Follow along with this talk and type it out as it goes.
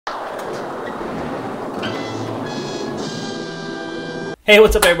Hey,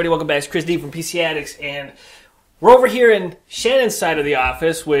 what's up, everybody? Welcome back. It's Chris D from PC-Addicts, and we're over here in Shannon's side of the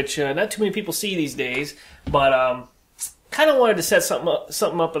office, which not too many people see these days, but kind of wanted to set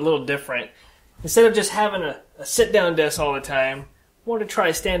something up a little different. Instead of just having a sit-down desk all the time, I wanted to try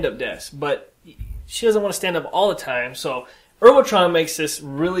a stand-up desk, but she doesn't want to stand up all the time, so Ergotron makes this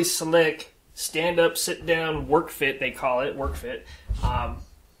really slick stand-up, sit-down, WorkFit, they call it, WorkFit,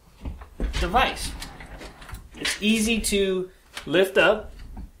 device. It's easy to lift up,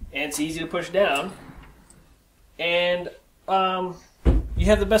 and it's easy to push down, and you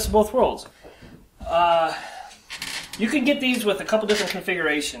have the best of both worlds. You can get these with a couple different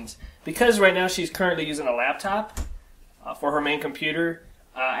configurations. Because right now she's currently using a laptop for her main computer,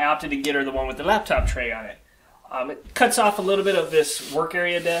 I opted to get her the one with the laptop tray on it. It cuts off a little bit of this work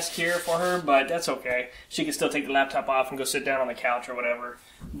area desk here for her, but that's okay. She can still take the laptop off and go sit down on the couch or whatever.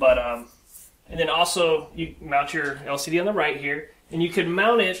 But and then also you mount your LCD on the right here, and you can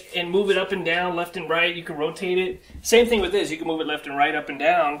mount it and move it up and down, left and right. You can rotate it. Same thing with this. You can move it left and right, up and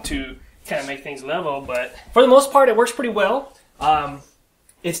down to kind of make things level. But for the most part, it works pretty well.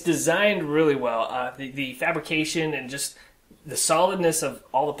 It's designed really well. The fabrication and just the solidness of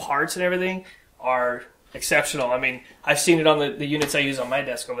all the parts and everything are exceptional. I mean, I've seen it on the units I use on my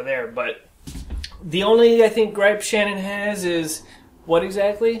desk over there. But the only, I think, gripe Shannon has is what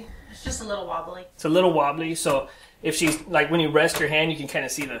exactly? It's just a little wobbly. It's a little wobbly. So if she's, like, when you rest your hand, you can kind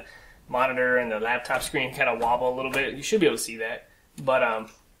of see the monitor and the laptop screen kind of wobble a little bit. You should be able to see that. But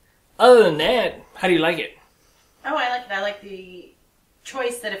other than that, how do you like it? Oh, I like it. I like the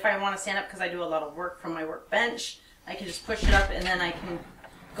choice that if I want to stand up, because I do a lot of work from my workbench, I can just push it up and then I can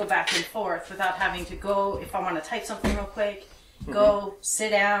go back and forth without having to go, if I want to type something real quick, go sit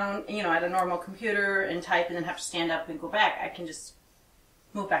down, you know, at a normal computer and type and then have to stand up and go back. I can just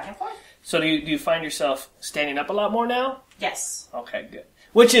move back and forth. So do you find yourself standing up a lot more now? Yes. Okay, good.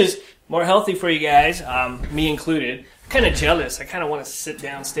 Which is more healthy for you guys, me included. I'm kind of jealous. I kind of want to sit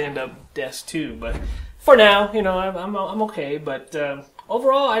down, stand up desk too, but for now, you know, I'm okay. But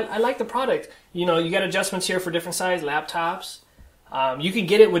overall, I like the product. You know, you got adjustments here for different size laptops. You can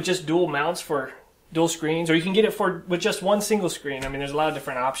get it with just dual mounts for dual screens, or you can get it with just one single screen. I mean, there's a lot of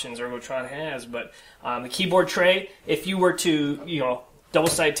different options Ergotron has, but the keyboard tray, if you were to, you know,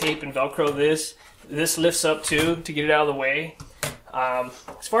 double-side tape and Velcro this lifts up too to get it out of the way.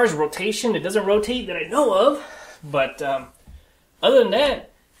 As far as rotation, it doesn't rotate that I know of, but other than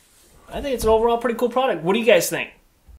that, I think it's an overall pretty cool product. What do you guys think?